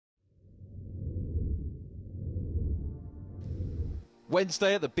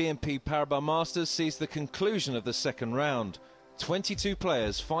Wednesday at the BNP Paribas Masters sees the conclusion of the second round. 22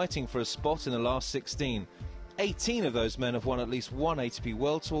 players fighting for a spot in the last 16. 18 of those men have won at least one ATP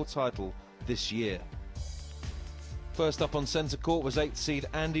World Tour title this year. First up on centre court was 8th seed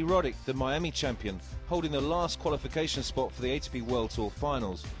Andy Roddick, the Miami champion, holding the last qualification spot for the ATP World Tour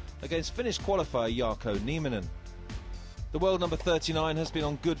finals, against Finnish qualifier Jarkko Nieminen. The world number 39 has been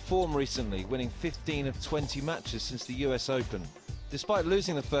on good form recently, winning 15 of 20 matches since the US Open. Despite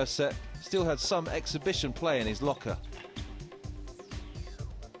losing the first set, still had some exhibition play in his locker.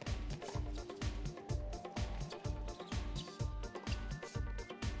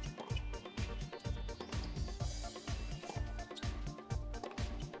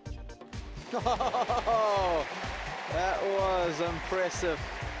 Oh, that was impressive.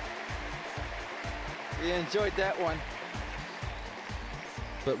 He enjoyed that one.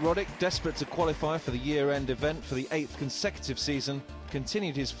 But Roddick, desperate to qualify for the year-end event for the 8th consecutive season,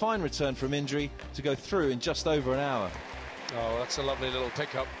 continued his fine return from injury to go through in just over an hour. Oh, that's a lovely little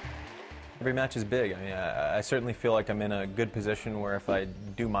pickup. Every match is big. I mean, I certainly feel like I'm in a good position where if I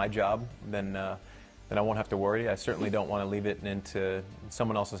do my job, then I won't have to worry. I certainly don't want to leave it into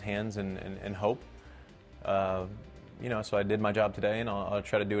someone else's hands and hope. You know, so I did my job today, and I'll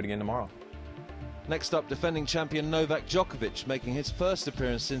try to do it again tomorrow. Next up, defending champion Novak Djokovic, making his first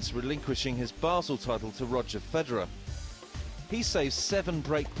appearance since relinquishing his Basel title to Roger Federer. He saved 7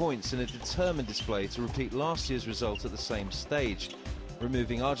 break points in a determined display to repeat last year's result at the same stage,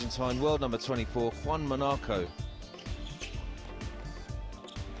 removing Argentine world number 24 Juan Monaco.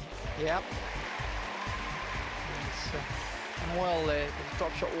 Yep. Well, the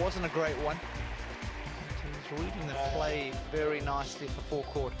drop shot wasn't a great one. He was reading the play very nicely for full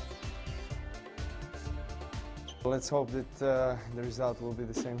court. Let's hope that the result will be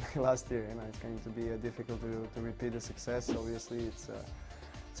the same like last year. You know, it's going to be difficult to repeat the success. Obviously, it's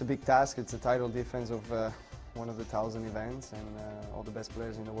a big task. It's a title defense of one of the 1,000 events, and all the best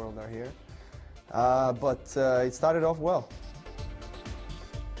players in the world are here. But it started off well.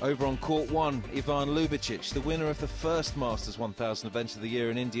 Over on court 1, Ivan Lubicic, the winner of the first Masters 1000 event of the year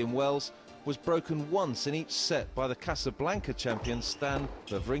in Indian Wells, was broken once in each set by the Casablanca champion Stan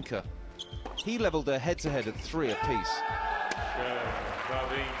Wawrinka. He levelled their head-to-head at 3 apiece.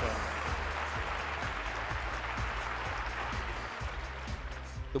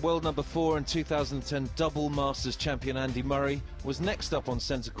 The world number 4 and 2010 double Masters champion Andy Murray was next up on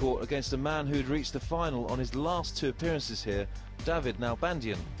centre court against a man who had reached the final on his last 2 appearances here, David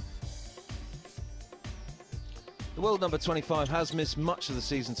Nalbandian. The world number 25 has missed much of the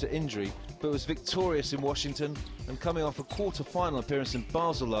season to injury, but was victorious in Washington, and coming off a quarter-final appearance in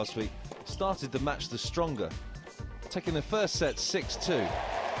Basel last week, started the match the stronger, taking the first set 6-2.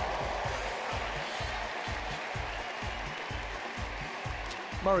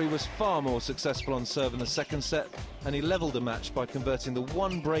 Murray was far more successful on serve in the second set, and he levelled the match by converting the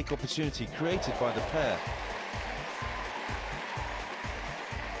 1 break opportunity created by the pair.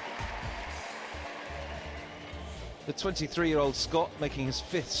 The 23-year-old Scot, making his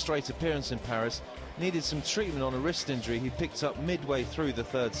 5th straight appearance in Paris, needed some treatment on a wrist injury he picked up midway through the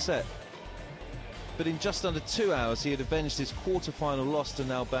 3rd set. But in just under 2 hours, he had avenged his quarter-final loss to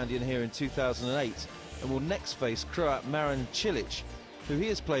Nalbandian here in 2008, and will next face Croat Marin Cilic, who he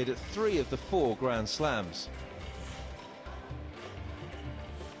has played at 3 of the 4 Grand Slams.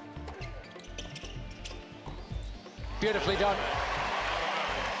 Beautifully done.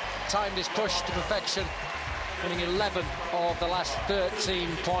 Timed his push to perfection, winning 11 of the last 13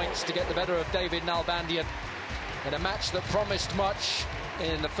 points to get the better of David Nalbandian. In a match that promised much.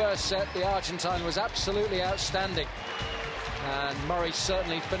 In the first set, the Argentine was absolutely outstanding, and Murray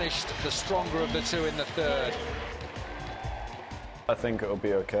certainly finished the stronger of the 2 in the 3rd. I think it'll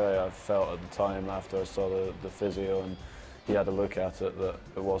be okay. I felt at the time after I saw the physio and he had a look at it that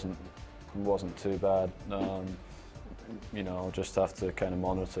it wasn't too bad. You know, I'll just have to kind of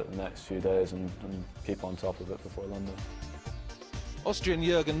monitor it the next few days and keep on top of it before London. Austrian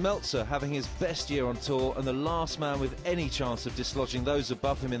Jürgen Melzer having his best year on tour, and the last man with any chance of dislodging those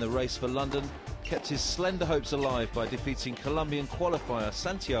above him in the race for London, kept his slender hopes alive by defeating Colombian qualifier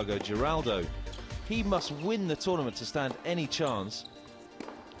Santiago Giraldo. He must win the tournament to stand any chance.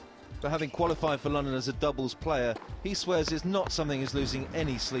 But having qualified for London as a doubles player, he swears it's not something he's losing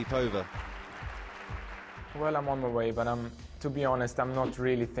any sleep over. Well, I'm on my way, but to be honest, I'm not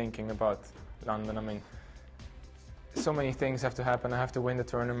really thinking about London. I mean, so many things have to happen. I have to win the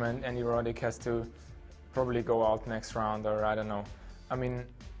tournament. Andy Roddick has to probably go out next round, or I don't know. I mean,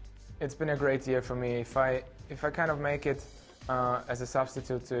 it's been a great year for me. If I kind of make it as a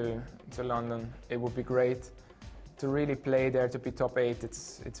substitute to London, it would be great to really play there, to be top 8,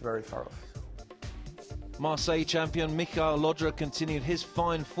 it's very far off. Marseille champion Michael Laudrup continued his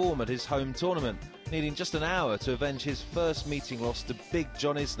fine form at his home tournament, needing just an hour to avenge his first meeting loss to Big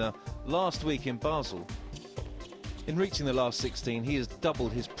John Isner last week in Basel. In reaching the last 16, he has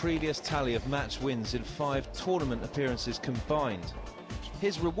doubled his previous tally of match wins in 5 tournament appearances combined.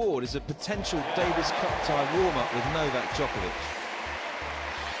 His reward is a potential Davis Cup tie warm-up with Novak Djokovic.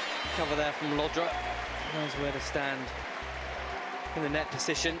 Cover there from Laudrup, knows where to stand in the net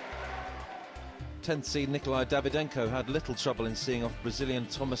position. 10th seed Nikolai Davydenko had little trouble in seeing off Brazilian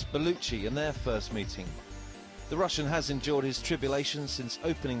Thomas Bellucci in their first meeting. The Russian has endured his tribulations since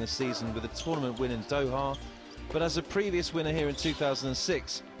opening the season with a tournament win in Doha, but as a previous winner here in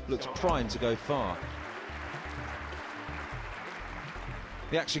 2006, looks primed to go far.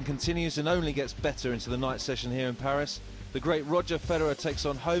 The action continues and only gets better into the night session here in Paris. The great Roger Federer takes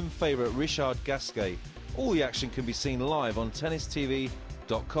on home favourite Richard Gasquet. All the action can be seen live on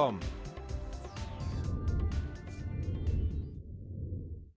tennistv.com.